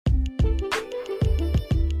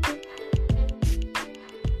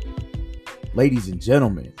Ladies and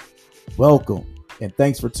gentlemen, welcome and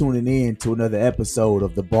thanks for tuning in to another episode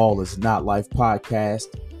of the Ball is Not Life podcast.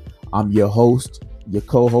 I'm your host, your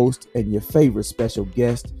co-host, and your favorite special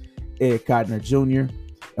guest, Ed Cotner Jr.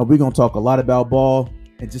 And we're going to talk a lot about ball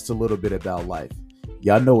and just a little bit about life.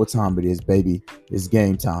 Y'all know what time it is, baby. It's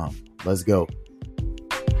game time. Let's go.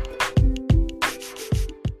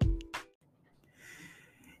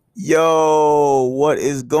 Yo, what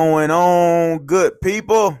is going on, good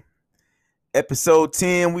people? Episode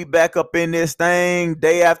 10, we back up in this thing.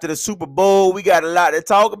 Day after the Super Bowl, we got a lot to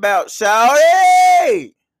talk about.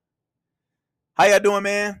 Shawty! How y'all doing,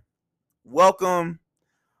 man? Welcome.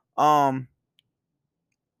 Welcome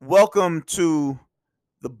to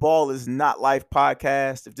the Ball is Not Life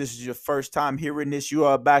podcast. If this is your first time hearing this, you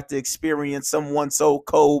are about to experience someone so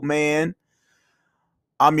cold, man.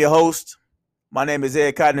 I'm your host. My name is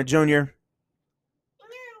Ed Cotner Jr.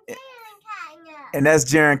 And that's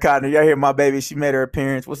Jaren Cotner. Y'all hear my baby. She made her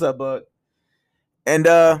appearance. What's up, bud? And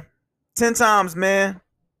 10 times, man.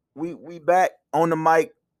 We back on the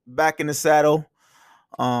mic, back in the saddle.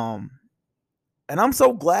 And I'm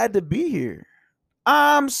so glad to be here.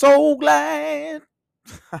 I'm so glad.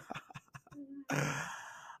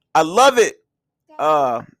 I love it.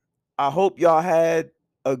 I hope y'all had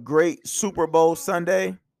a great Super Bowl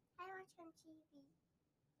Sunday.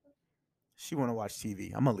 She want to watch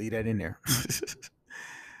TV. I'm going to leave that in there.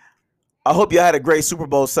 I hope you had a great Super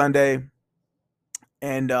Bowl Sunday.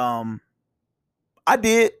 And I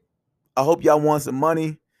did. I hope y'all won some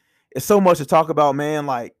money. It's so much to talk about, man.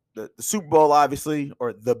 Like the Super Bowl, obviously,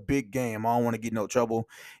 or the big game. I don't want to get no trouble.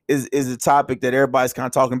 Is a topic that everybody's kind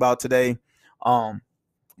of talking about today.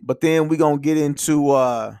 But then we're going to get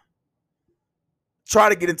into try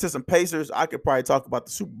to get into some Pacers. I could probably talk about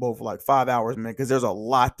the Super Bowl for like 5 hours, man, because there's a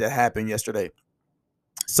lot that happened yesterday.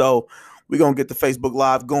 So we're going to get the Facebook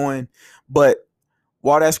Live going. But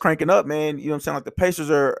while that's cranking up, man, you know what I'm saying? Like the Pacers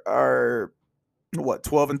are what,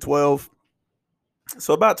 12-12?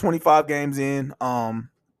 So about 25 games in.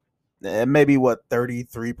 Maybe what,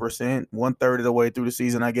 33%, 1/3 of the way through the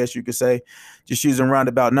season, I guess you could say, just using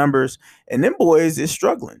roundabout numbers. And them boys is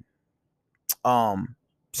struggling.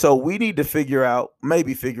 So we need to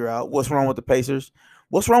maybe figure out what's wrong with the Pacers,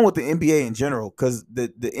 what's wrong with the NBA in general, because the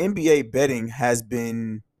NBA betting has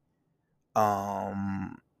been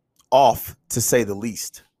off, to say the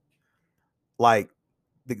least. Like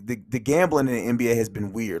the gambling in the NBA has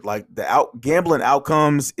been weird. Like the gambling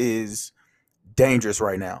outcomes is dangerous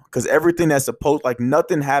right now, because everything that's supposed, like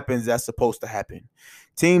nothing happens that's supposed to happen.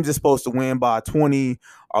 Teams are supposed to win by 20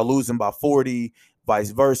 are losing by 40,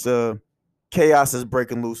 vice versa. Chaos is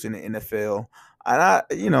breaking loose in the NFL.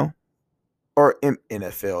 And or in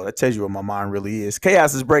NFL. That tells you what my mind really is.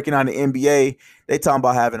 Chaos is breaking out in the NBA. They talking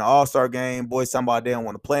about having an all-star game. Boys talking about they don't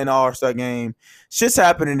want to play an all-star game. Shit's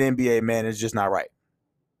happening in the NBA, man. It's just not right.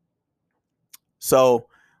 So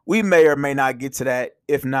we may or may not get to that.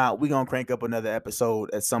 If not, we're going to crank up another episode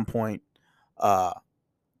at some point. But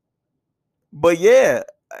yeah,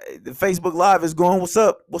 the Facebook Live is going. What's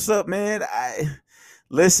up? What's up, man?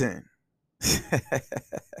 Listen.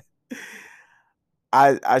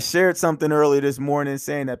 I shared something earlier this morning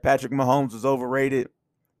saying that Patrick Mahomes was overrated,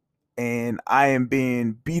 and I am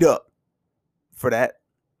being beat up for that.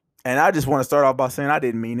 And I just want to start off by saying I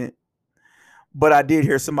didn't mean it, but I did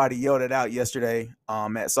hear somebody yell that out yesterday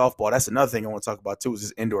at softball. That's another thing I want to talk about too, is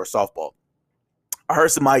this indoor softball. I heard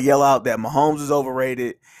somebody yell out that Mahomes is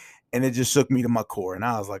overrated, and it just shook me to my core. And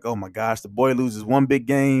I was like, oh my gosh, the boy loses one big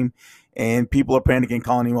game, and people are panicking,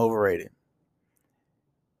 calling him overrated.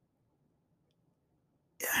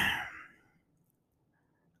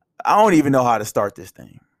 I don't even know how to start this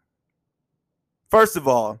thing. First of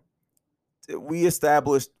all, we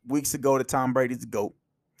established weeks ago that Tom Brady's the GOAT,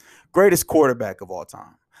 greatest quarterback of all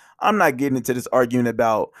time. I'm not getting into this argument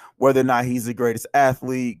about whether or not he's the greatest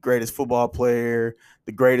athlete, greatest football player,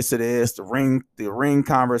 the greatest of this, the ring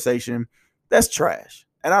conversation. That's trash.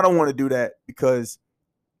 And I don't want to do that, because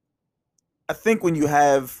I think when you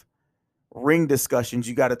have ring discussions,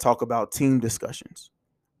 you got to talk about team discussions.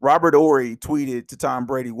 Robert Horry tweeted to Tom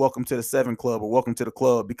Brady, welcome to the 7 club, or welcome to the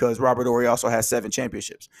club, because Robert Horry also has 7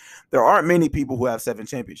 championships. There aren't many people who have 7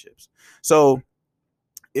 championships. So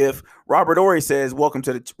if Robert Horry says, welcome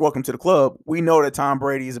to the club, we know that Tom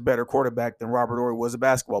Brady is a better quarterback than Robert Horry was a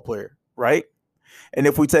basketball player, right? And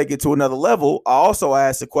if we take it to another level, I also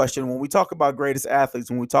ask the question, when we talk about greatest athletes,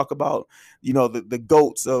 when we talk about, the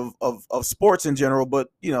GOATs of sports in general, but,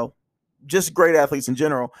 just great athletes in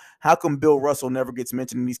general, how come Bill Russell never gets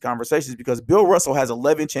mentioned in these conversations? Because Bill Russell has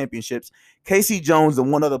 11 championships. Casey Jones, the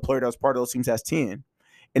one other player that was part of those teams, has 10.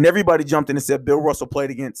 And everybody jumped in and said Bill Russell played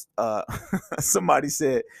against somebody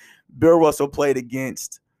said Bill Russell played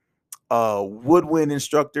against woodwind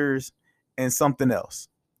instructors and something else.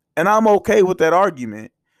 And I'm okay with that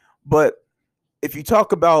argument. But if you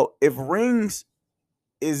talk about if rings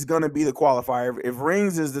is going to be the qualifier, if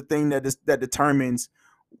rings is the thing that determines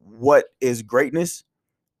what is greatness,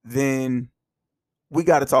 then we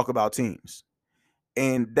got to talk about teams.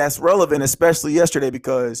 And that's relevant, especially yesterday,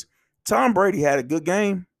 because Tom Brady had a good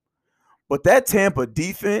game, but that Tampa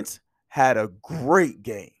defense had a great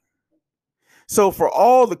game. So for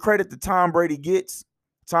all the credit that Tom Brady gets,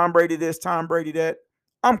 Tom Brady this, Tom Brady that,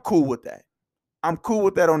 I'm cool with that. I'm cool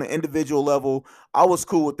with that on an individual level. I was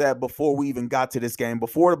cool with that before we even got to this game,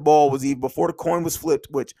 before the coin was flipped,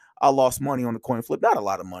 which I lost money on the coin flip. Not a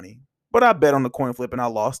lot of money, but I bet on the coin flip and I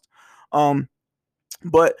lost.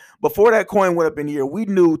 But before that coin went up in the air, we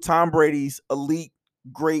knew Tom Brady's elite,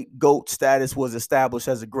 great GOAT status was established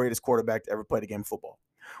as the greatest quarterback to ever play the game of football.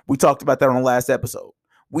 We talked about that on the last episode.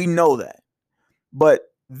 We know that. But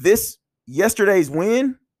yesterday's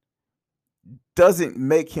win doesn't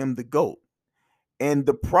make him the GOAT. And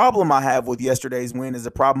the problem I have with yesterday's win is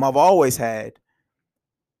a problem I've always had.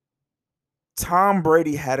 Tom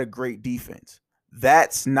Brady had a great defense.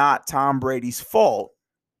 That's not Tom Brady's fault.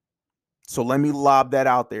 So let me lob that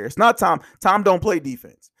out there. It's not Tom. Tom don't play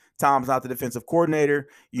defense. Tom's not the defensive coordinator.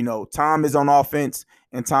 Tom is on offense,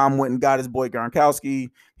 and Tom went and got his boy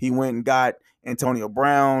Gronkowski. He went and got Antonio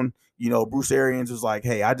Brown. Bruce Arians was like,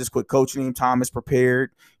 hey, I just quit coaching him. Tom is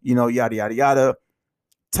prepared, yada, yada, yada.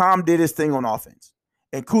 Tom did his thing on offense.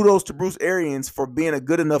 And kudos to Bruce Arians for being a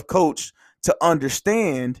good enough coach to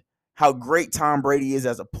understand how great Tom Brady is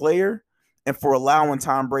as a player and for allowing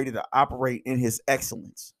Tom Brady to operate in his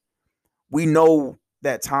excellence. We know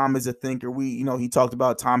that Tom is a thinker. He talked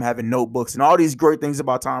about Tom having notebooks and all these great things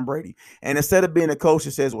about Tom Brady. And instead of being a coach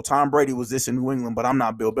that says, well, Tom Brady was this in New England, but I'm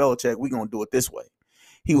not Bill Belichick, we're going to do it this way.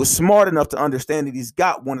 He was smart enough to understand that he's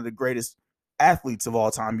got one of the greatest athletes of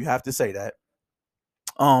all time. You have to say that.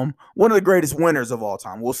 One of the greatest winners of all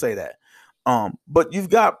time. We'll say that. But you've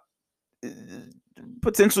got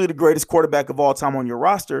potentially the greatest quarterback of all time on your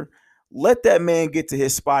roster. Let that man get to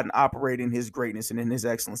his spot and operate in his greatness and in his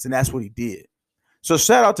excellence. And that's what he did. So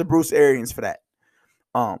shout out to Bruce Arians for that.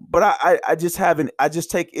 But I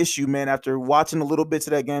just take issue, man, after watching a little bits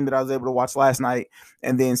of that game that I was able to watch last night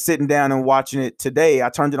and then sitting down and watching it today. I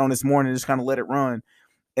turned it on this morning and just kind of let it run.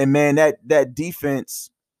 And man, that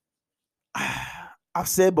defense, I've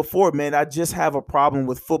said before, man, I just have a problem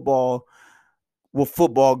with football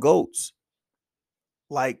GOATs.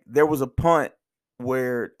 Like there was a punt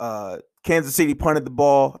where Kansas City punted the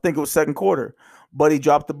ball. I think it was second quarter, but he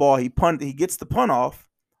dropped the ball. He gets the punt off,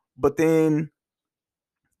 but then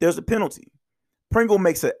there's a penalty. Pringle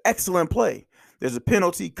makes an excellent play. There's a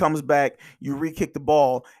penalty, comes back, you re-kick the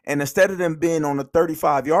ball, and instead of them being on the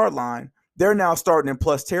 35-yard line, they're now starting in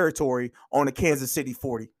plus territory on the Kansas City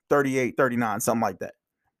 40, 38, 39, something like that.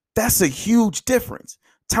 That's a huge difference.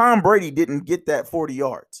 Tom Brady didn't get that 40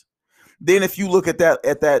 yards. Then if you look at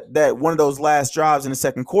that one of those last drives in the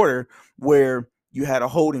second quarter where you had a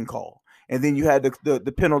holding call, and then you had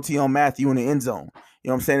the penalty on Matthew in the end zone. You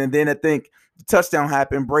know what I'm saying? And then I think the touchdown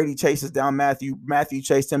happened. Brady chases down Matthew. Matthew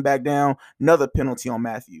chased him back down. Another penalty on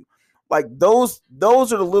Matthew. Like those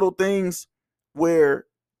are the little things where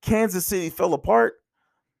Kansas City fell apart.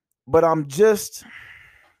 But I'm just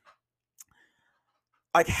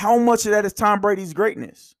like, how much of that is Tom Brady's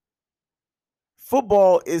greatness?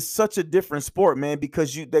 Football is such a different sport, man,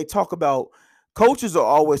 because coaches will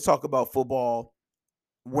always talk about football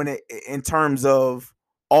in terms of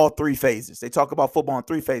all three phases. They talk about football in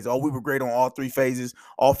three phases. Oh, we were great on all three phases: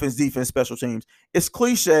 offense, defense, special teams. It's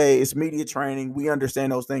cliche. It's media training. We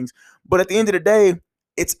understand those things. But at the end of the day,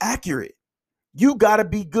 it's accurate. You got to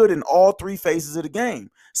be good in all three phases of the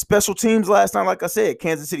game. Special teams last night, like I said,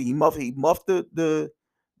 Kansas City, he muffed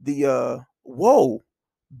whoa.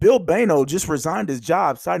 Bill Bano just resigned his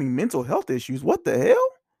job citing mental health issues. What the hell?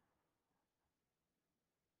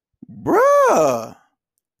 Bruh.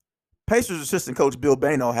 Pacers assistant coach Bill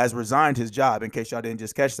Bano has resigned his job, in case y'all didn't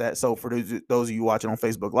just catch that. So for those of you watching on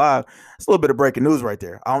Facebook Live, it's a little bit of breaking news right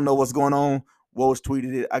there. I don't know what's going on. Woj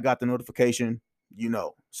tweeted it. I got the notification,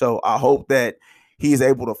 So I hope that he is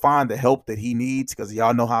able to find the help that he needs, because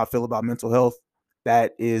y'all know how I feel about mental health.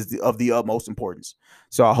 That is of the utmost importance.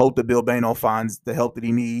 So I hope that Bill Bano finds the help that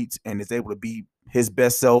he needs and is able to be his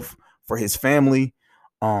best self for his family.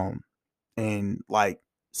 And like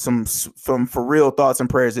some for real thoughts and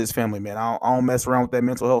prayers to his family, man. I don't mess around with that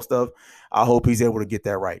mental health stuff. I hope he's able to get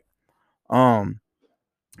that right.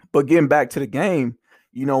 But getting back to the game,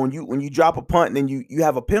 When you drop a punt and then you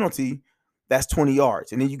have a penalty, that's 20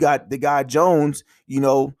 yards. And then you got the guy Jones,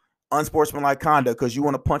 unsportsmanlike conduct because you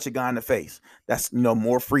want to punch a guy in the face. That's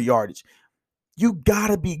more free yardage. You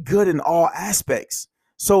gotta be good in all aspects.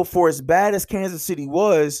 So for as bad as Kansas City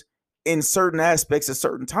was in certain aspects at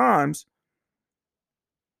certain times,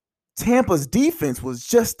 Tampa's defense was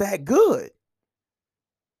just that good.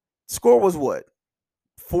 Score was what?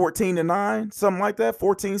 14-9, something like that,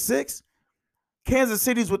 14-6. Kansas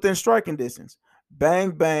City's within striking distance.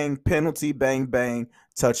 Bang, bang, penalty, bang, bang,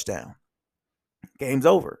 touchdown. Game's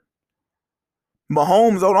over.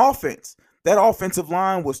 Mahomes on offense. That offensive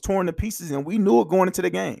line was torn to pieces, and we knew it going into the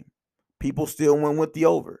game. People still went with the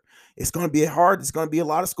over. It's going to be hard. It's going to be a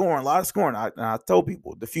lot of scoring, I told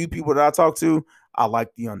people, the few people that I talked to, I like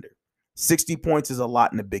the under. 60 points is a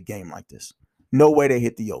lot in a big game like this. No way they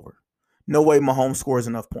hit the over. No way Mahomes scores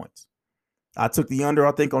enough points. I took the under,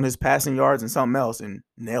 I think, on his passing yards and something else and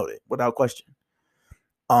nailed it without question.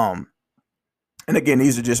 And again,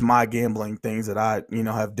 these are just my gambling things that I,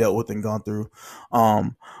 have dealt with and gone through.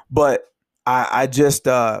 But I just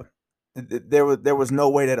there was no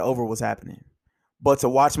way that over was happening. But to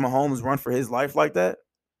watch Mahomes run for his life like that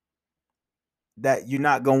you're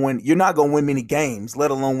not gonna win. You're not gonna win many games,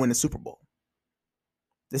 let alone win the Super Bowl.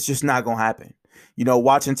 It's just not gonna happen.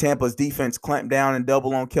 Watching Tampa's defense clamp down and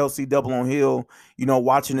double on Kelsey, double on Hill,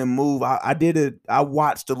 watching them move. I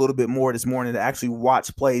watched a little bit more this morning to actually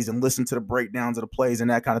watch plays and listen to the breakdowns of the plays and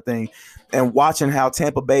that kind of thing. And watching how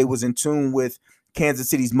Tampa Bay was in tune with Kansas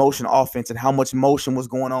City's motion offense and how much motion was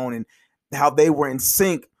going on and how they were in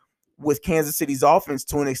sync with Kansas City's offense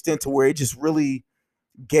to an extent to where it just really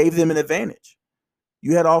gave them an advantage.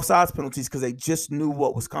 You had offsides penalties because they just knew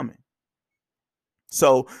what was coming.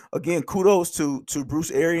 So again, kudos to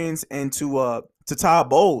Bruce Arians and to Todd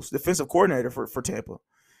Bowles, defensive coordinator for Tampa.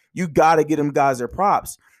 You got to get them guys their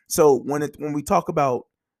props. So when we talk about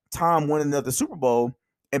Tom winning another Super Bowl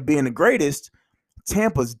and being the greatest,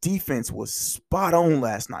 Tampa's defense was spot on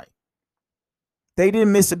last night. They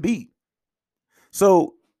didn't miss a beat.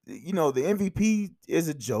 So, the MVP is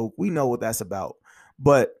a joke. We know what that's about.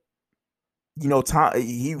 But, Tom,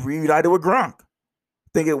 he reunited with Gronk.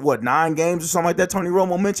 I think it 9 games or something like that. Tony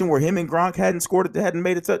Romo mentioned where him and Gronk hadn't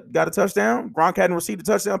got a touchdown. Gronk hadn't received a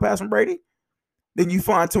touchdown pass from Brady. Then you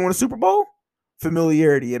find 2 in the Super Bowl.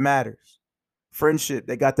 Familiarity, it matters. Friendship,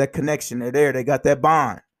 they got that connection. They're there. They got that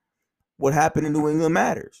bond. What happened in New England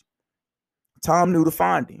matters. Tom knew to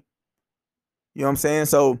find him. You know what I'm saying?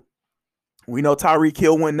 So we know Tyreek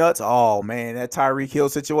Hill went nuts. Oh man, that Tyreek Hill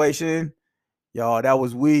situation, y'all, that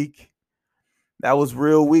was weak. That was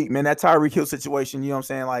real weak, man. That Tyreek Hill situation, you know what I'm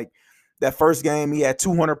saying? Like that first game, he had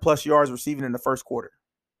 200 plus yards receiving in the first quarter.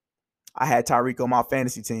 I had Tyreek on my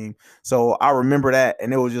fantasy team. So I remember that.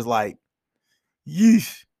 And it was just like,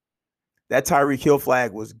 yeesh. That Tyreek Hill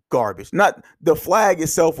flag was garbage. Not the flag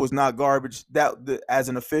itself was not garbage. As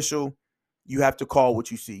an official, you have to call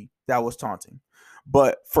what you see. That was taunting.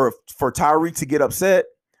 But for Tyreek to get upset,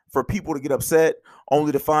 for people to get upset,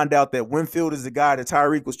 only to find out that Winfield is the guy that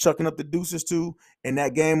Tyreek was chucking up the deuces to in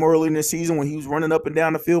that game early in the season when he was running up and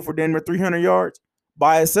down the field for Denver 300 yards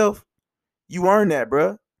by himself. You earned that,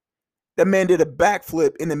 bro. That man did a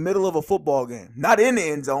backflip in the middle of a football game. Not in the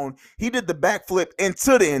end zone. He did the backflip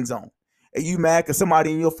into the end zone. And you mad because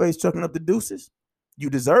somebody in your face chucking up the deuces? You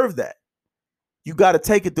deserve that. You got to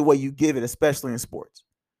take it the way you give it, especially in sports.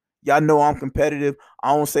 Y'all know I'm competitive.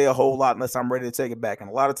 I don't say a whole lot unless I'm ready to take it back. And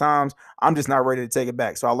a lot of times, I'm just not ready to take it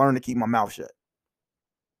back. So I learned to keep my mouth shut.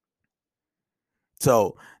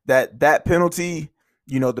 So that penalty,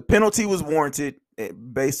 the penalty was warranted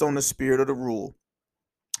based on the spirit of the rule.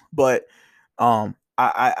 But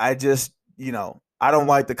I just, I don't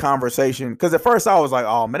like the conversation. Because at first I was like,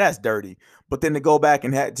 oh, man, that's dirty. But then to go back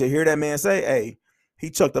and to hear that man say, hey,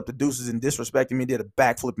 he chucked up the deuces and disrespected me, did a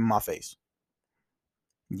backflip in my face.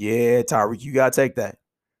 Yeah, Tyreek, you got to take that.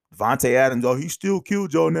 Devontae Adams, he still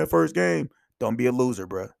killed y'all in that first game. Don't be a loser,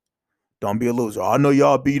 bro. Don't be a loser. I know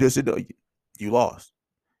y'all beat us. You lost.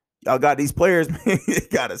 Y'all got these players, man. You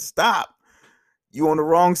got to stop. You on the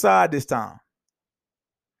wrong side this time.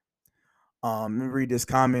 Let me read this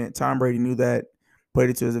comment. Tom Brady knew that.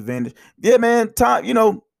 Played it to his advantage. Yeah, man. Tom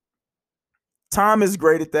is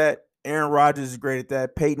great at that. Aaron Rodgers is great at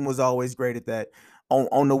that. Peyton was always great at that.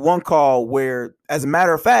 On the one call where, as a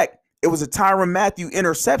matter of fact, it was a Tyrann Mathieu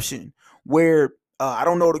interception where I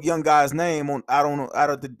don't know the young guy's name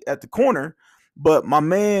at the corner, but my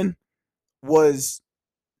man was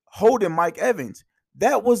holding Mike Evans.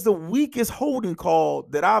 That was the weakest holding call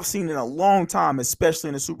that I've seen in a long time, especially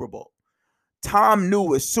in the Super Bowl. Tom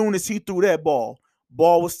knew as soon as he threw that ball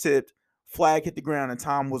was tipped, flag hit the ground, and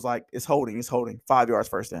Tom was like, it's holding. 5 yards,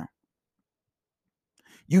 first down.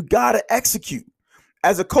 You got to execute.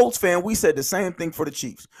 As a Colts fan, we said the same thing for the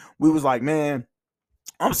Chiefs. We was like, man,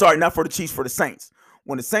 I'm sorry, not for the Chiefs, for the Saints.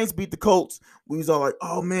 When the Saints beat the Colts, we was all like,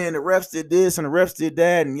 oh, man, the refs did this and the refs did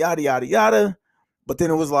that and yada, yada, yada. But then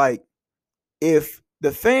it was like, if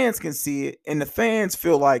the fans can see it and the fans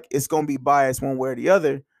feel like it's going to be biased one way or the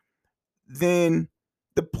other, then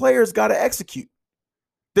the players got to execute.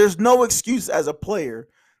 There's no excuse as a player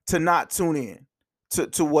to not tune in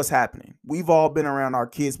to what's happening. We've all been around our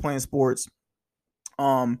kids playing sports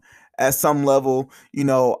at some level. You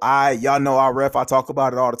know, y'all know I ref. I talk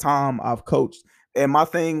about it all the time. I've coached. And my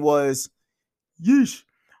thing was,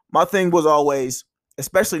 my thing was always,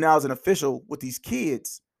 especially now as an official with these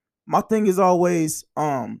kids, my thing is always,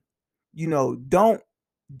 you know, don't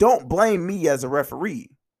blame me as a referee.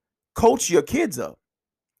 Coach your kids up.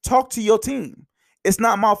 Talk to your team. It's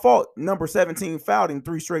not my fault. Number 17 fouled him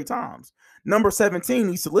 3 straight times. Number 17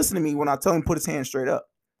 needs to listen to me when I tell him put his hand straight up.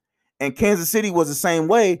 And Kansas City was the same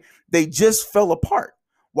way. They just fell apart.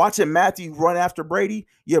 Watching Matthew run after Brady.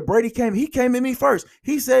 Yeah, Brady he came at me first.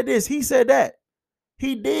 He said this, he said that.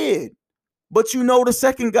 He did. But you know the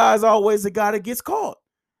second guy is always the guy that gets caught.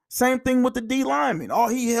 Same thing with the D lineman. Oh,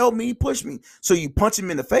 he held me, he pushed me. So you punch him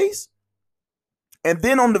in the face? And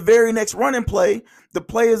then on the very next running play, the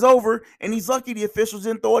play is over, and he's lucky the officials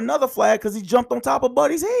didn't throw another flag because he jumped on top of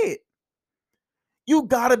Buddy's head. You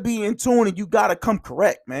got to be in tune, and you got to come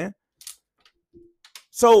correct, man.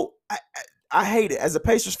 So I hate it. As a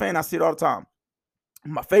Pacers fan, I see it all the time.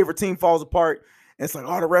 My favorite team falls apart, and it's like,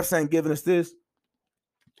 oh, the refs ain't giving us this.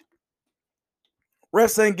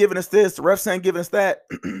 Refs ain't giving us this. The refs ain't giving us that.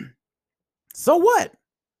 So what?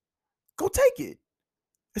 Go take it.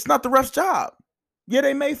 It's not the ref's job. Yeah,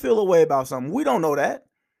 they may feel a way about something. We don't know that.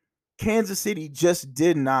 Kansas City just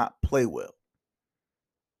did not play well.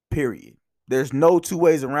 Period. There's no two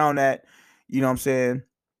ways around that. You know what I'm saying?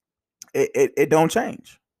 It don't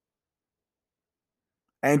change.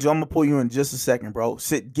 Angel, I'm gonna pull you in just a second, bro.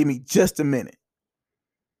 Give me just a minute.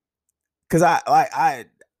 Cause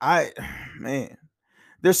man,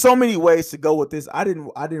 there's so many ways to go with this. I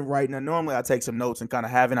didn't write. Now, normally I take some notes and kind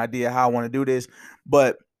of have an idea how I want to do this,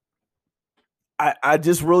 but I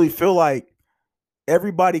just really feel like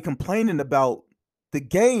everybody complaining about the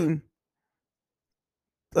game.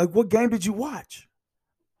 Like, what game did you watch?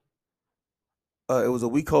 It was a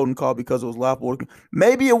weak holding call because it was laughable.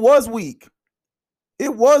 Maybe it was weak.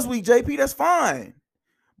 It was weak, JP. That's fine.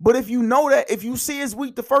 But if you know that, if you see it's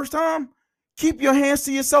weak the first time, keep your hands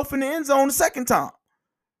to yourself in the end zone the second time.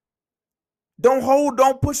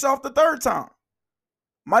 Don't push off the third time.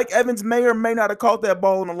 Mike Evans may or may not have caught that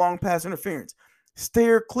ball in a long pass interference.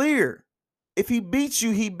 Steer clear. If he beats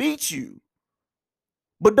you, he beats you.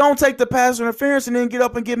 But don't take the pass interference and then get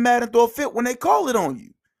up and get mad and throw a fit when they call it on you.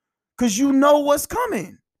 Because you know what's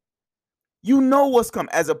coming. You know what's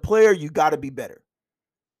coming. As a player, you got to be better.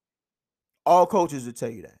 All coaches will tell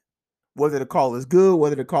you that. Whether the call is good,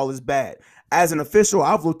 whether the call is bad. As an official,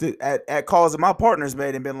 I've looked at calls that my partners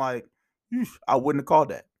made and been like, I wouldn't have called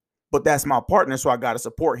that. But that's my partner, so I got to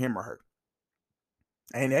support him or her.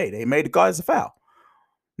 And hey, they made the call as a foul.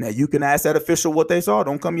 Now, you can ask that official what they saw.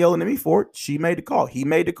 Don't come yelling at me for it. She made the call. He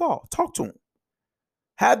made the call. Talk to him.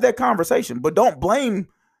 Have that conversation. But don't blame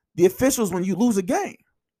the officials when you lose a game.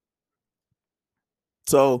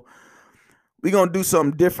 So, we're going to do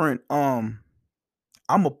something different. I'm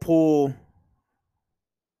going to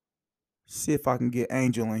see if I can get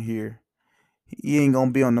Angel in here. He ain't going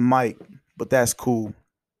to be on the mic, but that's cool.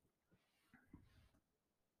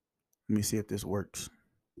 Let me see if this works.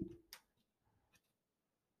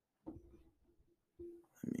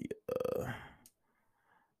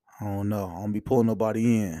 I don't know. I don't be pulling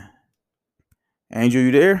nobody in. Angel,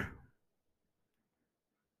 you there?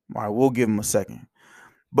 All right, we'll give him a second.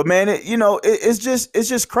 But man, it's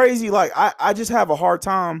just crazy. Like I just have a hard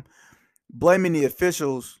time blaming the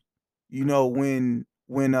officials. You know, when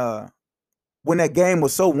that game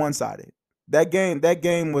was so one-sided. That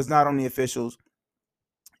game was not on the officials.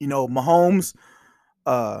 You know, Mahomes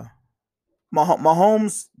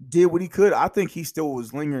did what he could. I think he still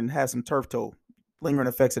was lingering, had some lingering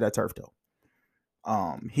effects of that turf toe.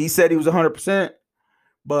 He said he was 100%,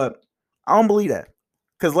 but I don't believe that.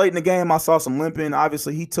 Because late in the game, I saw some limping.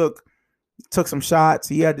 Obviously, he took some shots.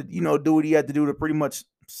 He had to, do what he had to do to pretty much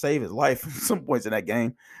save his life at some points in that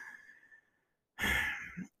game.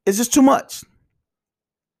 It's just too much.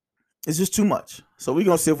 It's just too much. So we're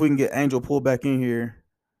going to see if we can get Angel pulled back in here.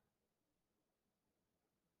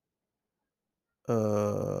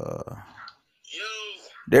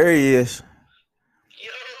 There he is.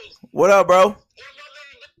 What up, bro?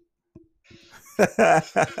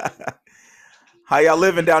 How y'all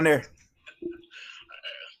living down there? Hey, the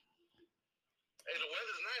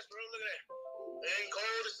weather's nice, bro. Look at that. It ain't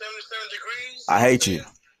cold. It's 77 degrees. I hate you.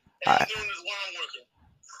 And I'm doing this while I'm working.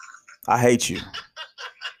 I hate you.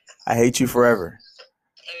 I hate you forever.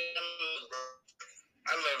 Hey,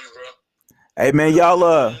 I love you, bro. Hey, man, y'all.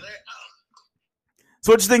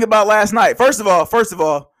 So what you think about last night? First of all,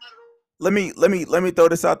 let me throw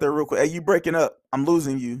this out there real quick. Hey, you breaking up? I'm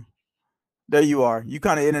losing you. There you are. You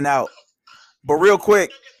kind of in and out. But real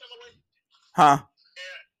quick, huh?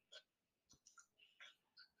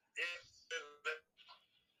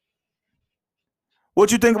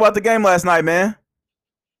 What you think about the game last night, man? Off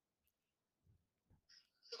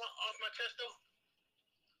my chest though,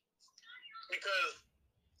 because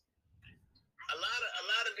a lot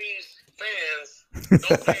of these fans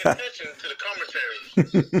don't pay attention to the commentary.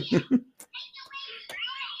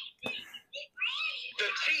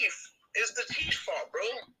 The Chiefs' fault, bro.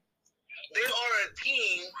 They are a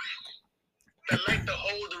team that like to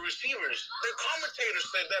hold the receivers. The commentators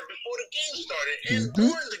said that before the game started and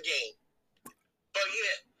during the game. But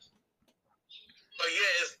yeah,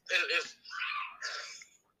 it's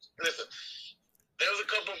listen. There was a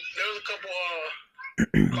couple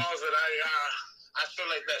calls that I feel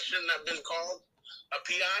like that shouldn't have been called a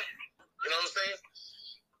PI. You know what I'm saying?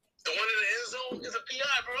 The one in the end zone is a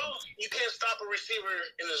PI, bro. You can't stop a receiver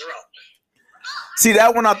in his route. See,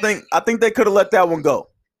 that one I think they could have let that one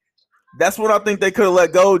go. That's what I think they could have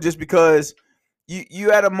let go, just because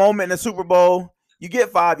you had a moment in the Super Bowl, you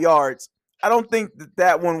get 5 yards. I don't think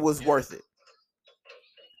that one was worth it.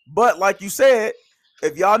 But like you said,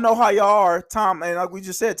 if y'all know how y'all are, Tom, and like we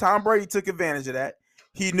just said, Tom Brady took advantage of that.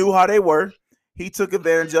 He knew how they were. He took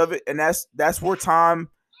advantage of it, and that's where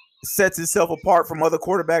Tom sets himself apart from other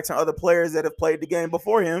quarterbacks and other players that have played the game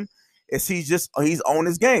before him. Is he's on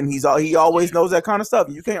his game. He always knows that kind of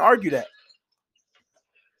stuff. You can't argue that.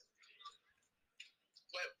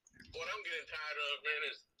 But what I'm getting tired of, man,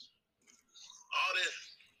 is all this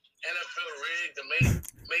NFL rig to make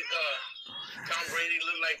Tom Brady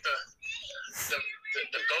look like the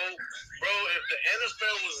GOAT. Bro, if the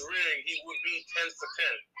NFL was rigged, he would be 10 for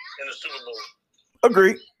 10 in the Super Bowl.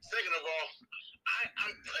 Agreed. Second of all,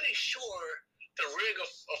 I'm pretty sure to rig a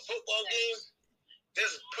football game,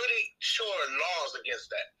 there's pretty sure laws against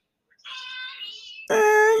that.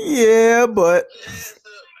 Yeah, but.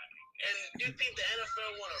 And you think the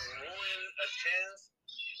NFL want to ruin a chance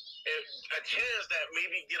that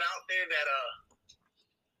maybe get out there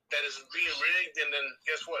that is being rigged, and then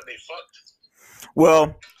guess what? They fucked.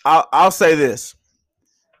 Well, I'll say this.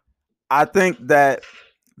 I think that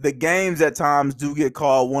the games at times do get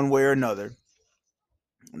called one way or another,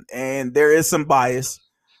 and there is some bias,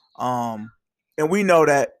 and we know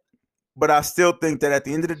that. But I still think that at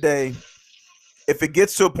the end of the day, if it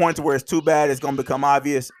gets to a point to where it's too bad, it's going to become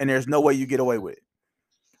obvious, and there's no way you get away with it.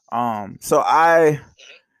 So I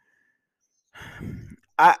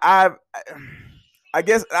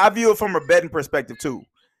guess I view it from a betting perspective too,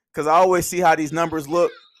 because I always see how these numbers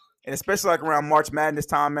look, and especially like around March Madness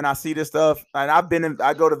time, and I see this stuff. And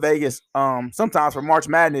I go to Vegas sometimes for March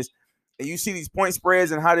Madness, and you see these point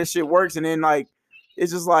spreads and how this shit works, and then like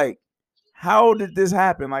it's just like, how did this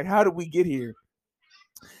happen? Like, how did we get here?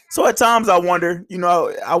 So at times I wonder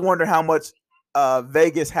how much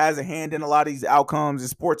Vegas has a hand in a lot of these outcomes in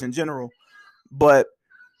sports in general. But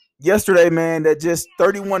yesterday, man, that just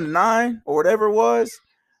 31-9 or whatever it was,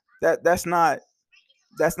 that's not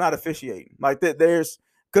officiating. Like that,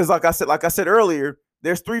 because like I said earlier,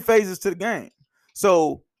 there's 3 phases to the game.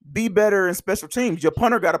 So be better in special teams. Your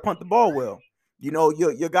punter got to punt the ball well. You know,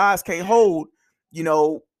 your guys can't hold. You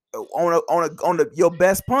know, on your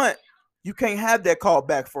best punt, you can't have that call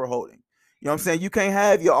back for a holding. You know what I'm saying? You can't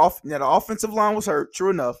have the offensive line was hurt, true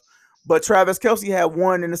enough. But Travis Kelce had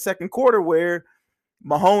one in the second quarter where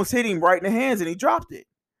Mahomes hit him right in the hands and he dropped it.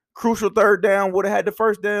 Crucial third down, would have had the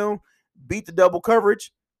first down, beat the double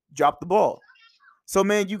coverage, dropped the ball. So,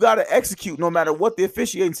 man, you got to execute no matter what the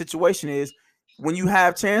officiating situation is. When you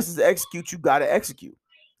have chances to execute, you got to execute.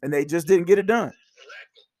 And they just didn't get it done.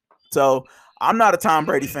 So, I'm not a Tom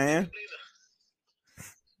Brady fan.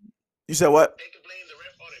 You said what? They can blame the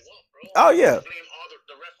ref all they want, bro. Oh, yeah. They can blame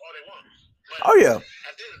the ref all they want. But oh, yeah.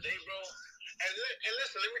 At the end of the day, bro, and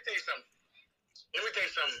listen, let me tell you something.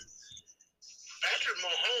 Patrick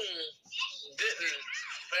Mahomes didn't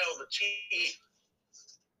fail the Chiefs.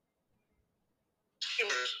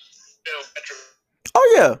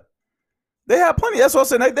 Oh, yeah. They had plenty. That's what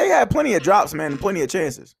I'm saying. They had plenty of drops, man, and plenty of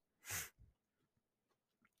chances.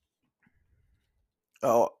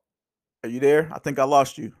 Oh, are you there? I think I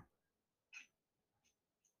lost you.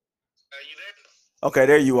 You there? Okay,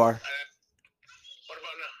 there you are. What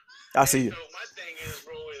about now? I see you. So my thing is,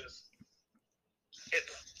 bro,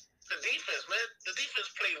 the defense, man. The defense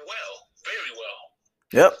played well, very well.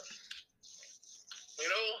 Yep. You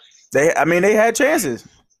know. They had chances.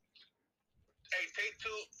 Hey, take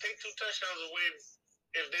two touchdowns away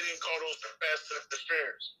if they didn't call those pass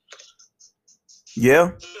interference.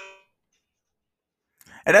 Yeah.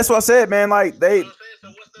 And that's what I said, man. Like I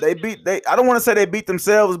don't want to say they beat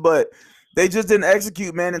themselves, but they just didn't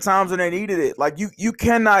execute, man, in times when they needed it. Like you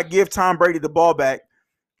cannot give Tom Brady the ball back.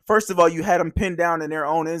 First of all, you had them pinned down in their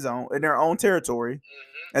own end zone, in their own territory.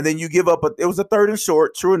 Mm-hmm. And then you give up it was a 3rd and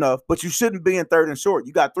short, true enough, but you shouldn't be in 3rd and short.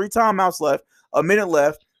 You got 3 timeouts left, a minute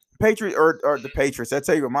left. Patriots or the Patriots, I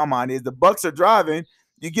tell you what my mind is. The Bucs are driving.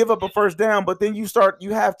 You give up a 1st down, but then you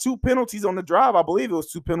have 2 penalties on the drive. I believe it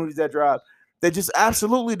was 2 penalties that drive that just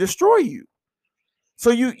absolutely destroy you.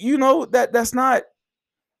 So you know that's not.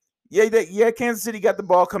 Yeah, Kansas City got the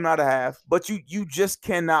ball coming out of half, but you just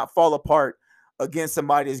cannot fall apart against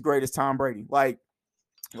somebody as great as Tom Brady. Like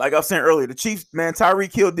I was saying earlier, the Chiefs, man,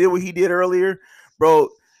 Tyreek Hill did what he did earlier, bro.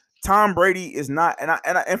 Tom Brady is not,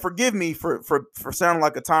 and forgive me for sounding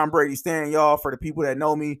like a Tom Brady stan, y'all. For the people that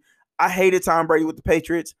know me, I hated Tom Brady with the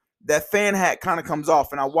Patriots. That fan hat kind of comes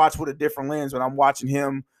off, and I watch with a different lens when I'm watching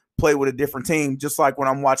him play with a different team, just like when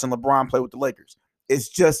I'm watching LeBron play with the Lakers. It's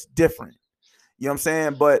just different. You know what I'm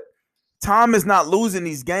saying? But Tom is not losing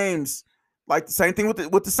these games. Like the same thing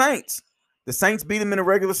with the Saints. The Saints beat him in the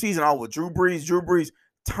regular season. Oh, with Drew Brees.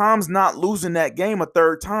 Tom's not losing that game a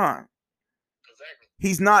 3rd time. Exactly.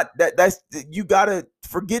 He's not. That's you gotta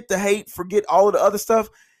forget the hate, forget all of the other stuff.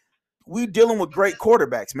 We dealing with great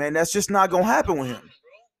quarterbacks, man. That's just not gonna happen with him.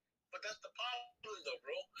 But that's the problem, though,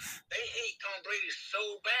 bro. They hate Tom Brady so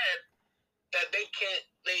bad that they can't.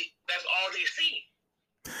 That's all they see.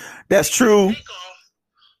 That's true.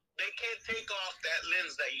 They can't take off that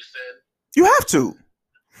lens that you said. You have to.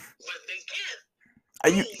 But they can't.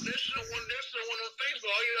 Bro, there's someone on Facebook.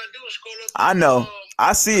 All you gotta do is scroll up. I know.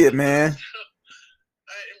 I see it, man.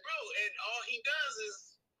 Bro, and all he does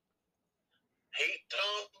is hate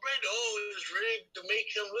Tom Brady. Oh, it's rigged to make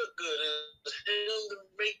him look good. It's him to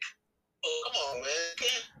make. Oh, come on,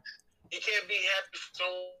 man. You can't be happy for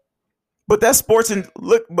someone. But that's sports and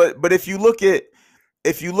look. But if you look at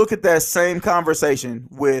that same conversation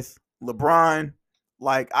with LeBron,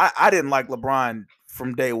 like I didn't like LeBron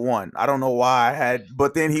from day one. I don't know why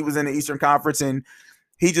but then he was in the Eastern Conference and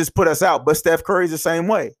he just put us out. But Steph Curry's the same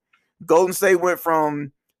way. Golden State went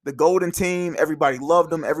from the golden team. Everybody loved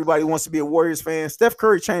them. Everybody wants to be a Warriors fan. Steph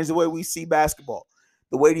Curry changed the way we see basketball,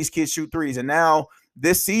 the way these kids shoot threes. And now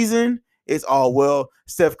this season, it's all, well,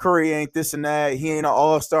 Steph Curry ain't this and that. He ain't an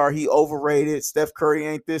all-star. He overrated. Steph Curry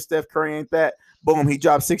ain't this. Steph Curry ain't that. Boom, he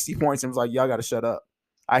dropped 60 points and was like, y'all got to shut up.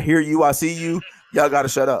 I hear you. I see you. Y'all got to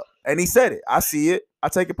shut up. And he said it. I see it. I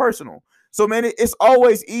take it personal. So, man, it's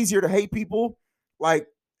always easier to hate people. Like,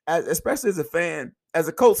 especially as a fan, as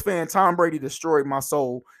a Colts fan, Tom Brady destroyed my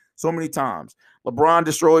soul so many times. LeBron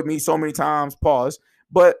destroyed me so many times. Pause.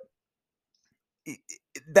 But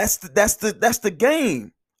that's the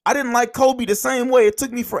game. I didn't like Kobe the same way. It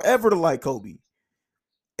took me forever to like Kobe.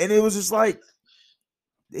 And it was just like,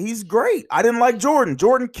 he's great. I didn't like Jordan.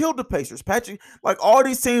 Jordan killed the Pacers. Patrick, like all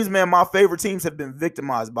these teams, man, my favorite teams have been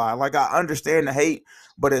victimized by. Like, I understand the hate,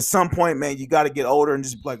 but at some point, man, you got to get older and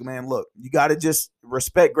just be like, man, look, you got to just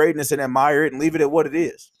respect greatness and admire it and leave it at what it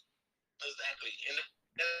is. Exactly. And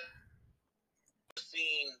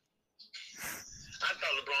I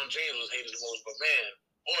thought LeBron James was hated the most, but man,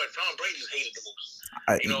 or Tom Brady's hated the most.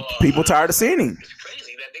 People tired of seeing him. It's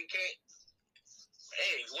crazy that they can't.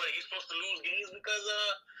 Hey, what, he's supposed to lose games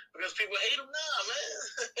because people hate him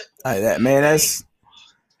now, man. That's.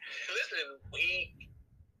 Listen, he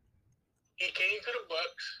came to the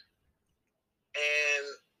Bucs, and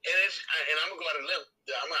I'm gonna go out and limb.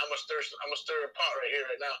 I'm gonna stir a pot right here,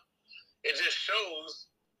 right now. It just shows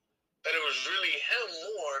that it was really him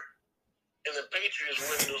more. And the Patriots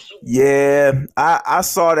win the Super Bowl. Yeah, I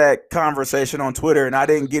saw that conversation on Twitter, and I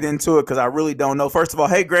didn't get into it because I really don't know. First of all,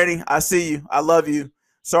 hey, Granny, I see you. I love you.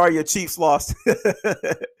 Sorry your Chiefs lost.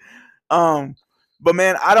 But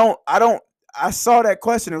man, I saw that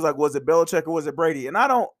question. It was like, was it Belichick or was it Brady? And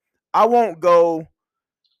I won't go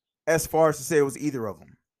as far as to say it was either of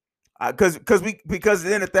them. Because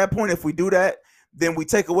then at that point, if we do that, then we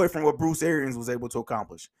take away from what Bruce Arians was able to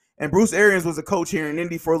accomplish. And Bruce Arians was a coach here in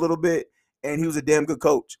Indy for a little bit. And he was a damn good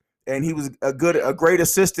coach, and he was a great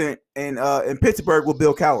assistant in Pittsburgh with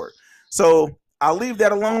Bill Cowher. So I'll leave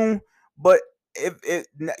that alone. But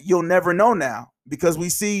you'll never know now because we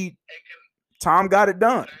see Tom got it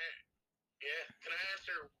done. Can I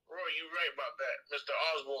answer Roy, you're right about that, Mr.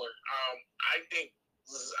 Osborne. I think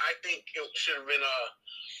it should have been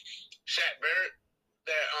Shaq Barrett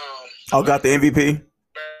that got the MVP.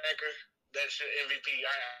 Backer that should MVP.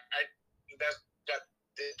 That's got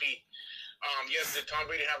the MVP. Yes, did Tom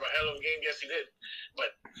Brady have a hell of a game? Yes, he did.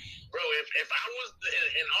 But bro, if I was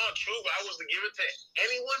in all truth, I was to give it to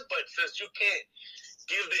anyone. But since you can't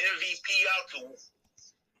give the MVP out to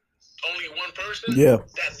only one person,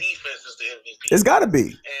 that defense is the MVP. It's got to be.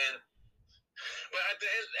 But at the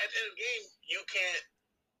end of the game, you can't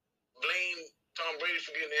blame Tom Brady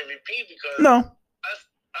for getting the MVP because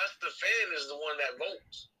us the fan is the one that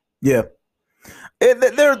votes. Yeah.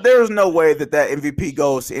 There's no way that MVP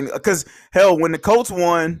goes in, because hell, when the Colts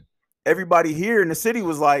won, everybody here in the city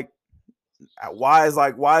was like, why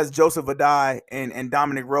is Joseph Adai and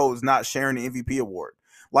Dominic Rhodes not sharing the MVP award?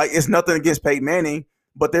 Like, it's nothing against Peyton Manning,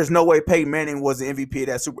 but there's no way Peyton Manning was the MVP of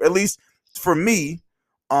that Super. At least for me,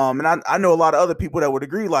 and I know a lot of other people that would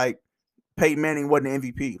agree. Like, Peyton Manning wasn't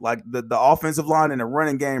the MVP. Like, the offensive line and the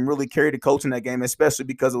running game really carried the coach in that game, especially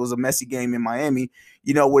because it was a messy game in Miami.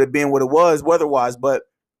 You know, would have been what it was weather-wise, but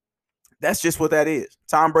that's just what that is.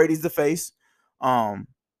 Tom Brady's the face.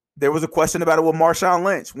 There was a question about it with Marshawn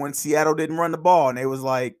Lynch when Seattle didn't run the ball, and they was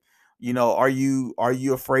like, you know, are you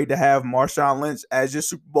afraid to have Marshawn Lynch as your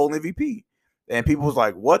Super Bowl MVP? And people was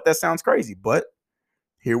like, what? That sounds crazy. But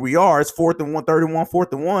here we are. It's 4th and 1, 3rd and 1,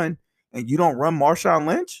 4th and 1, and you don't run Marshawn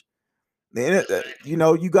Lynch? Then, you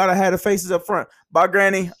know, you got to have the faces up front. Bye,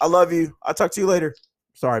 Granny. I love you. I'll talk to you later.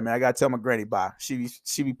 Sorry, man. I got to tell my granny bye. She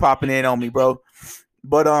be popping in on me, bro.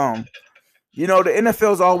 But, you know, the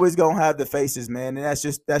NFL's always going to have the faces, man. And that's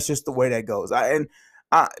just the way that goes.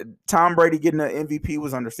 Tom Brady getting an MVP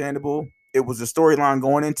was understandable. It was a storyline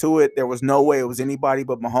going into it. There was no way it was anybody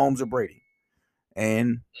but Mahomes or Brady.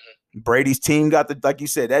 And Brady's team got like you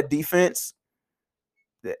said, that defense,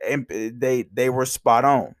 they were spot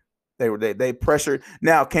on. They pressured.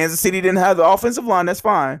 Now, Kansas City didn't have the offensive line. That's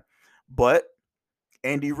fine. But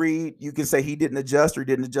Andy Reid, you can say he didn't adjust or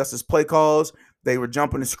didn't adjust his play calls. They were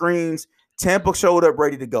jumping the screens. Tampa showed up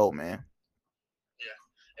ready to go, man. Yeah.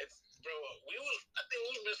 Bro, I think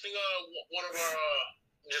we was missing one of our,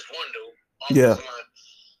 just one dude. Yeah. Line.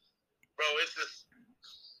 Bro, it's just,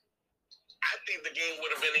 I think the game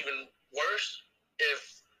would have been even worse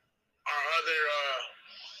if our other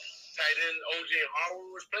tight end O.J. Howard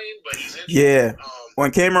was playing, but he's injured. Yeah. When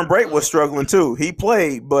Cameron Brate was struggling too, he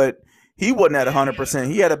played, but he wasn't at 100%.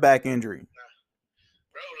 He had a back injury.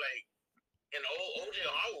 Bro, like, and O.J.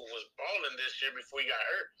 Howard was balling this year before he got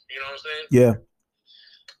hurt. You know what I'm saying? Yeah.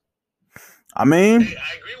 I mean, hey,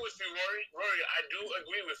 I agree with you, Rory. I do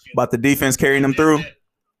agree with you about the defense carrying them through. That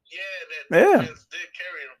defense did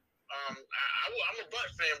carry them. I'm a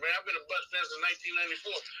Bucs fan, man. I've been a Bucs fan since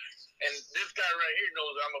 1994. And this guy right here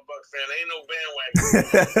knows I'm a Bucs fan. Ain't no bandwagon.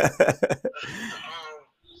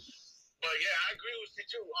 But yeah, I agree with you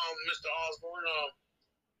too, Mr. Osborne.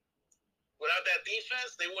 Without that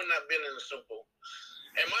defense, they wouldn't have been in the Super Bowl.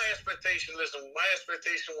 And my expectation when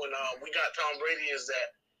we got Tom Brady is that,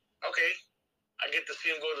 okay, I get to see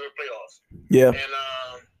him go to the playoffs. Yeah. And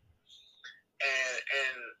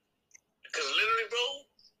because literally, bro,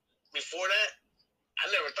 before that, I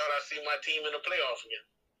never thought I'd see my team in the playoffs again.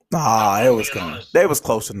 Nah, it was coming. They was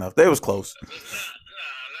close enough. They was close. Nah,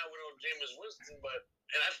 not with old Jameis Winston, but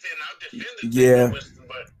I've defended Jameis Winston,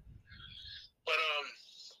 but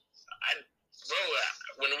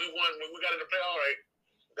when we got in the playoff, all right,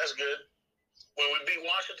 that's good. When we beat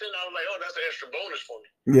Washington, I was like, oh, that's an extra bonus for me.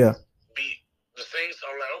 Yeah. Beat the Saints, I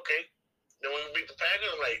was like, okay. Then when we beat the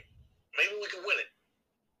Packers, I'm like, maybe we can win it.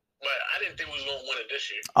 But I didn't think we was going to win it this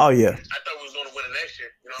year. Oh, yeah. I thought we was going to win it next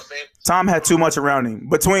year. You know what I'm saying? Tom had too much around him.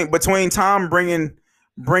 Between Tom bringing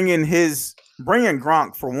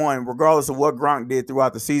Gronk, for one, regardless of what Gronk did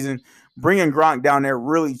throughout the season, bringing Gronk down there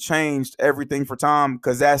really changed everything for Tom,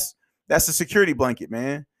 because that's a security blanket,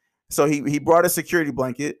 man. So he brought a security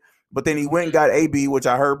blanket, but then he went and got AB, which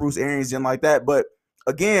I heard Bruce Arians didn't like that. But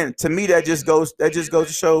again, to me, that just goes to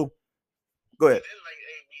show. Go ahead. He didn't like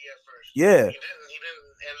AB at first. Yeah. He didn't,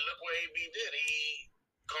 and look what AB did. He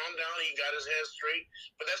calmed down. He got his head straight.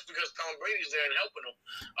 But that's because Tom Brady's there and helping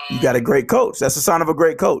him. You got a great coach. That's a sign of a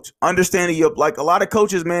great coach. Understanding you, like a lot of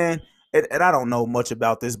coaches, man. And I don't know much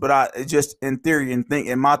about this, but I just in theory and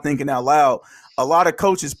in my thinking out loud, a lot of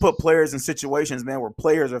coaches put players in situations, man, where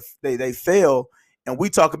players they fail, and we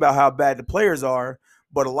talk about how bad the players are,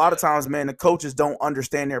 but a lot of times, man, the coaches don't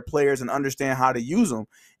understand their players and understand how to use them.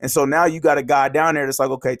 And so now you got a guy down there that's like,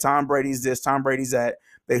 okay, Tom Brady's this, Tom Brady's that.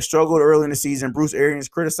 They struggled early in the season. Bruce Arians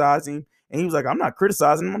criticized him, And he was like, I'm not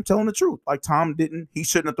criticizing him. I'm telling the truth. Like, he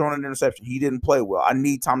shouldn't have thrown an interception. He didn't play well. I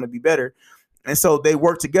need Tom to be better. And so they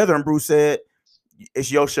worked together, and Bruce said, it's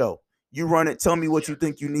your show. You run it. Tell me what you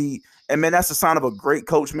think you need. And, man, that's a sign of a great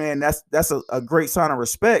coach, man. That's a great sign of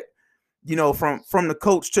respect, from the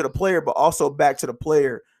coach to the player, but also back to the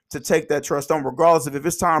player to take that trust on, regardless of if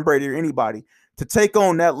it's Tom Brady or anybody, to take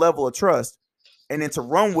on that level of trust and then to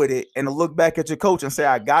run with it and to look back at your coach and say,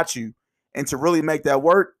 I got you. And to really make that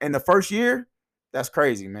work in the first year, that's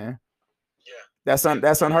crazy, man. Yeah. That's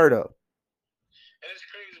unheard of. And it's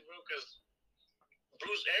crazy, bro, because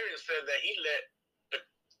Bruce Arians said that he let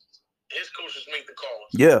his coaches make the calls.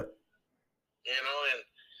 Yeah. And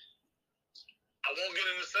I won't get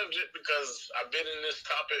into the subject because I've been in this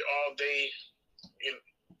topic all day,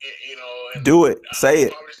 and do it. Say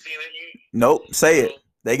it. Nope, say it.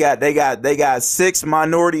 They got 6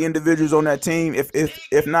 minority individuals on that team,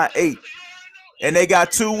 if not 8. And they got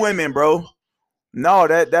 2 women, bro. No,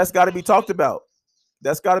 that's got to be talked about.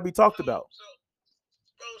 That's got to be talked about. So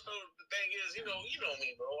the thing is, you know me,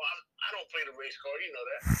 bro. I don't play the race card. You know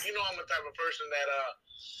that. I'm the type of person that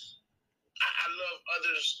I love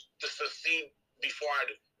others to succeed before I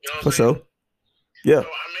do. You know what I'm saying? For sure. Yeah. So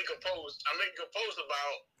I make a post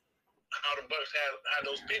about how the Bucks had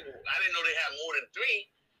those people. I didn't know they had more than 3.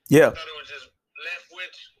 Yeah. I thought it was just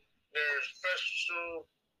Leftwich, their special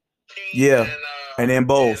team, yeah, and then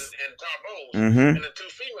Bowles and Todd Bowles, and the 2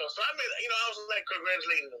 females. So I made, I was like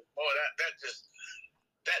congratulating them. Boy,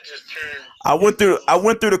 that just turned. I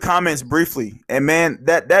went through the comments briefly, and man,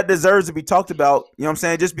 that deserves to be talked about. You know what I'm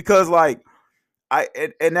saying? Just because, like,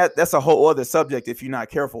 that's a whole other subject if you're not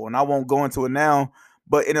careful, and I won't go into it now.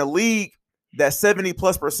 But in a league that's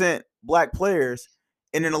 70+% black players,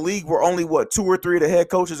 and in a league where only 2 or 3 of the head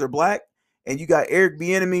coaches are black, and you got Eric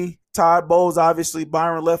Bieniemy, Todd Bowles, obviously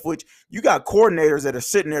Byron Leftwich, you got coordinators that are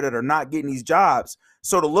sitting there that are not getting these jobs.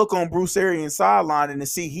 So to look on Bruce Arians' sideline and to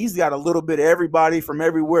see he's got a little bit of everybody from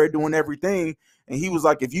everywhere doing everything, and he was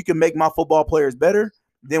like, if you can make my football players better,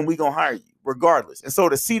 then we gonna hire you regardless. And so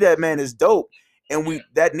to see that, man, is dope. And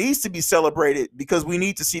that needs to be celebrated because we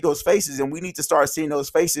need to see those faces, and we need to start seeing those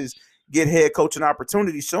faces get head coaching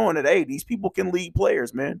opportunities, showing that, hey, these people can lead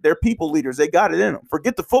players, man. They're people leaders. They got it in them.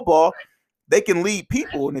 Forget the football. They can lead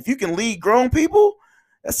people. And if you can lead grown people,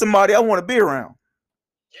 that's somebody I want to be around.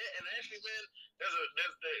 Yeah, and actually, man,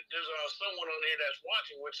 there's someone on here that's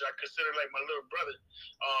watching, which I consider like my little brother,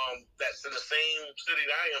 that's in the same city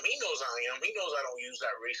that I am. He knows I am. He knows I don't use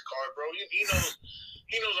that race card, bro. He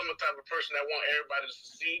knows I'm the type of person that want everybody to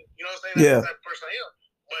succeed. You know what I'm saying? That's the type of person I am.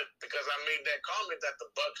 But because I made that comment that the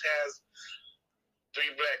Bucks has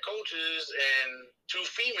 3 black coaches and 2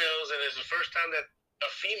 females, and it's the first time that a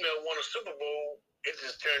female won a Super Bowl, it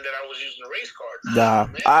just turned that I was using the race card. Nah,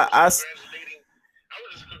 man, I was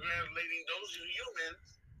just congratulating those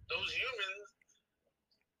humans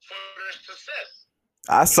for their success.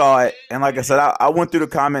 I saw it, and like I said, I went through the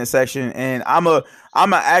comment section, and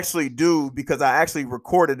I'm actually due because I actually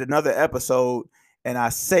recorded another episode and I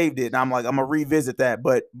saved it, and I'm gonna revisit that.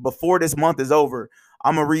 But before this month is over,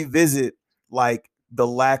 I'm gonna revisit like the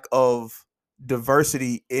lack of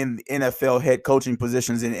diversity in NFL head coaching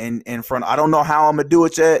positions in front. I don't know how I'm gonna do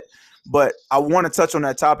it yet, but I want to touch on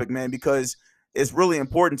that topic, man, because it's really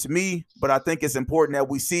important to me. But I think it's important that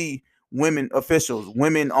we see women officials,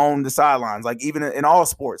 women on the sidelines, like even in all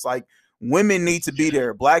sports, like women need to be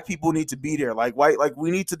there. Black people need to be there. Like white, like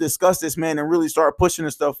we need to discuss this, man, and really start pushing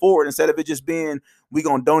this stuff forward instead of it just being, we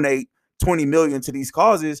going to donate 20 million to these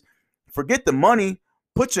causes. Forget the money,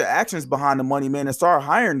 put your actions behind the money, man, and start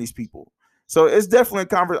hiring these people. So it's definitely a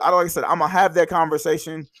conversation. Like I said, I'm going to have that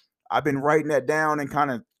conversation. I've been writing that down and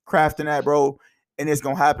kind of crafting that, bro. And it's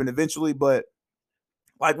going to happen eventually, but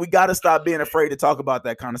like, we got to stop being afraid to talk about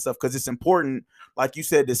that kind of stuff because it's important, like you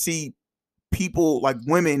said, to see people like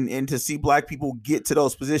women and to see black people get to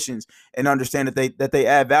those positions and understand that they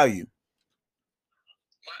add value.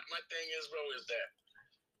 My thing is, bro, is that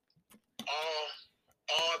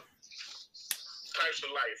all types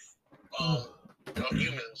of life of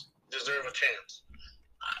humans deserve a chance.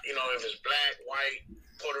 If it's black, white,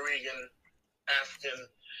 Puerto Rican, African,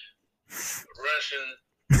 Russian,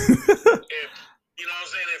 you know what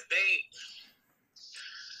I'm saying? If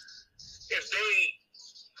they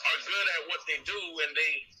are good at what they do, and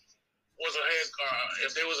they was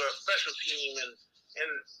if there was a special team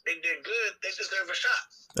and they did good, they deserve a shot.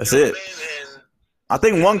 That's it. And I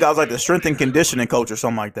think one guy's like the strength and conditioning coach or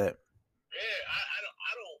something like that. Yeah,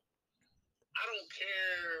 I don't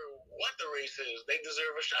care what the race is. They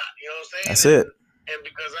deserve a shot. You know what I'm saying? That's it. And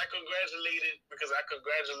because I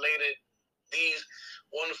congratulated these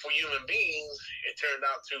wonderful human beings, it turned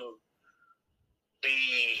out to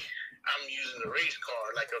I'm using the race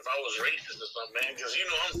card, like if I was racist or something, man. Because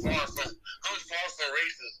I'm far from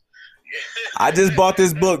racist. I just bought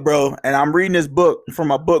this book, bro, and I'm reading this book from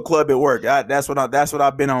my book club at work. That's what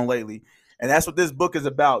I've been on lately, and that's what this book is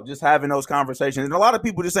about. Just having those conversations, and a lot of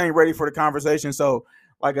people just ain't ready for the conversation. So,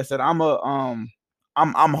 like I said, I'm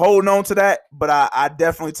holding on to that, but I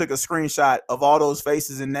definitely took a screenshot of all those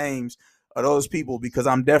faces and names of those people because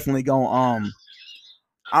I'm definitely going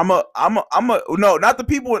no, not the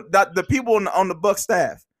people, not the people on the Buck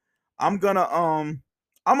staff. I'm gonna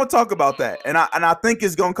talk about that, and I think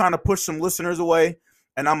it's gonna kind of push some listeners away,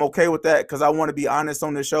 and I'm okay with that because I want to be honest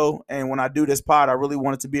on this show, and when I do this pod, I really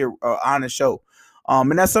want it to be a honest show,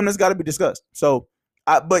 and that's something that's got to be discussed. So,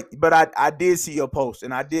 I did see your post,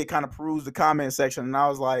 and I did kind of peruse the comment section, and I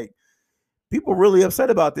was like, people really upset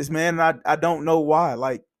about this, man, and I don't know why.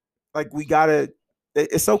 Like we gotta.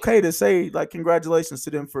 It's okay to say like congratulations to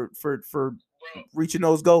them for reaching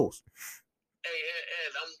those goals. Hey,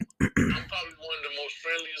 Ed, I'm probably one of the most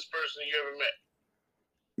friendliest person you ever met.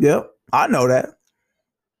 Yep, I know that.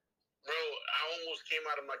 Bro, I almost came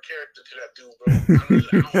out of my character to that dude, bro. I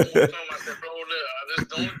almost told myself, bro, this is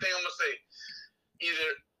the only thing I'm gonna say. Either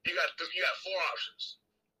you got four options: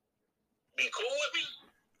 be cool with me,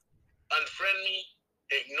 unfriend me,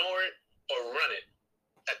 ignore it, or run it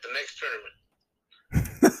at the next tournament.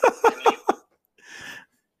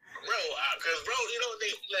 Bro, because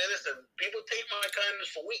listen, people take my kindness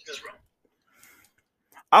for weakness, bro.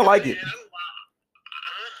 I like it. And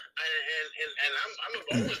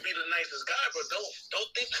I'm always be the nicest guy, but don't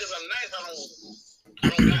think because I'm nice, I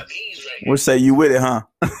don't got these right here. We'll say you with it, huh?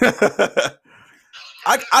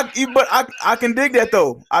 I can dig that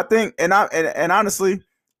though. I think, and honestly,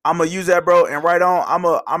 I'm gonna use that, bro. And right on,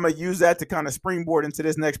 I'm gonna use that to kind of springboard into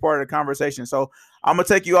this next part of the conversation. So I'm gonna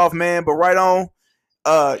take you off, man. But right on,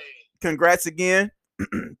 congrats again. To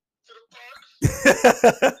the park.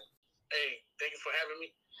 Hey, thank you for having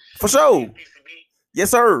me. For sure. Yes,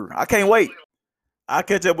 sir. I can't wait. I'll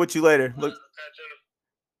catch up with you later. Look.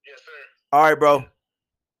 Yes, sir. All right, bro.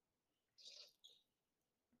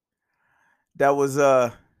 That was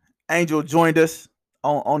Angel joined us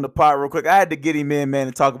on the pod real quick. I had to get him in, man,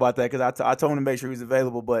 and talk about that because I told him to make sure he was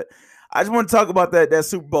available. But I just want to talk about that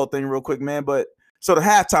Super Bowl thing real quick, man. But so the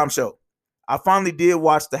halftime show. I finally did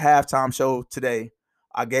watch the halftime show today.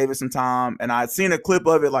 I gave it some time, and I had seen a clip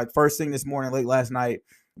of it like first thing this morning, late last night.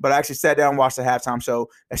 But I actually sat down and watched the halftime show.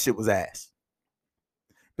 That shit was ass.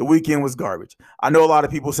 The Weeknd was garbage. I know a lot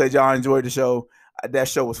of people said y'all enjoyed the show. That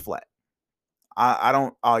show was flat. I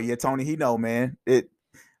don't. Oh yeah, Tony. He know, man.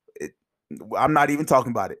 I'm not even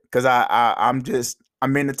talking about it because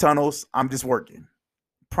I'm in the tunnels. I'm just working.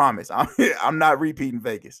 Promise. I'm not repeating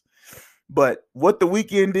Vegas. But what the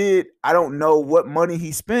Weeknd did, I don't know what money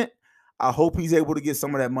he spent. I hope he's able to get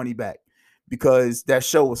some of that money back because that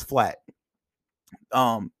show was flat.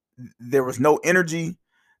 There was no energy.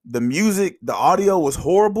 The music, the audio was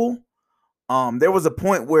horrible. There was a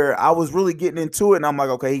point where I was really getting into it, and I'm like,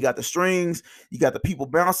 okay, he got the strings, you got the people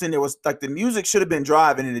bouncing. There was like the music should have been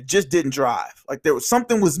driving, and it just didn't drive. Like there was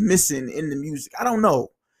something was missing in the music. I don't know.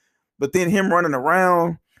 But then him running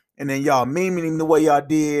around, and then y'all memeing him the way y'all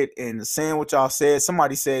did, and saying what y'all said.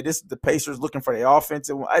 Somebody said this is the Pacers looking for their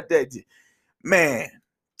offensive. Man,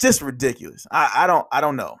 just ridiculous. I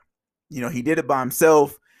don't know. You know, he did it by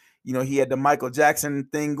himself. You know, he had the Michael Jackson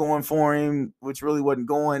thing going for him, which really wasn't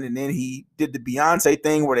going. And then he did the Beyonce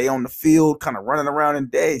thing where they on the field kind of running around in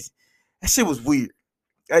days. That shit was weird.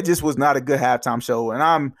 That just was not a good halftime show.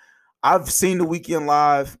 And I've seen the Weeknd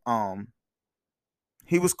live.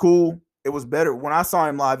 He was cool. It was better. When I saw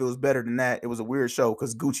him live, it was better than that. It was a weird show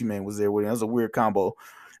because Gucci Mane was there with him. It was a weird combo.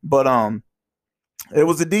 But it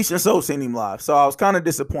was a decent show seeing him live. So I was kind of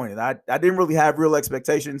disappointed. I didn't really have real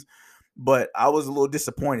expectations. But I was a little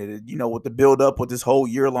disappointed, you know, with the build up with this whole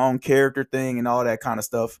year-long character thing and all that kind of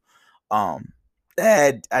stuff. I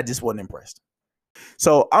just wasn't impressed.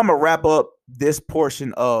 So I'm going to wrap up this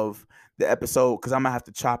portion of the episode because I'm going to have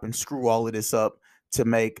to chop and screw all of this up to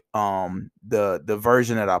make the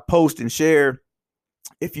version that I post and share.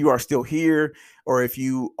 If you are still here or if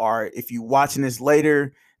you watching this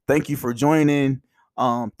later, thank you for joining.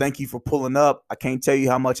 Thank you for pulling up. I can't tell you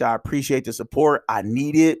how much I appreciate the support. I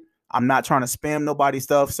need it. I'm not trying to spam nobody's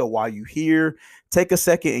stuff. So while you here, take a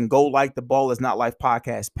second and go like the Ball Is Not Life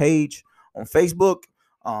podcast page on Facebook.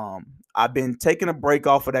 I've been taking a break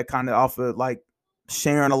off of like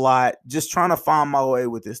sharing a lot, just trying to find my way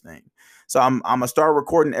with this thing. So I'm gonna start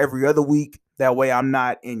recording every other week. That way I'm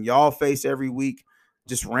not in y'all face every week,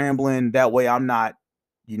 just rambling. That way I'm not,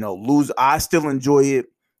 I still enjoy it.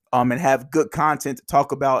 and have good content to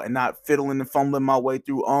talk about and not fiddling and fumbling my way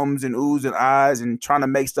through ums and oohs and ahs and trying to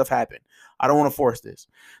make stuff happen. I don't want to force this.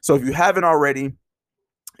 So if you haven't already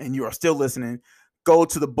and you are still listening, go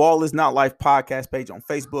to the Ball Is Not Life podcast page on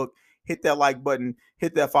Facebook, hit that like button,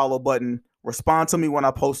 hit that follow button, respond to me when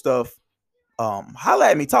I post stuff. Holla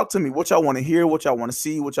at me, talk to me, what y'all want to hear, what y'all want to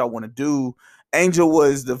see, what y'all want to do. Angel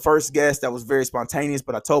was the first guest that was very spontaneous,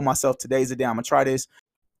 but I told myself today's the day I'm gonna try this,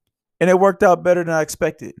 and it worked out better than I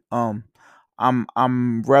expected.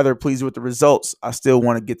 I'm rather pleased with the results. I still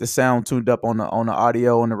want to get the sound tuned up on the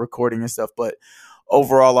audio and the recording and stuff, but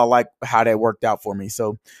overall, I like how that worked out for me.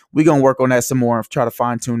 So we're gonna work on that some more and try to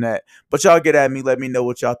fine tune that. But y'all get at me, let me know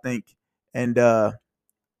what y'all think, and I'm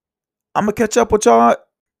gonna catch up with y'all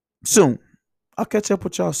soon. I'll catch up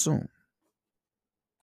with y'all soon.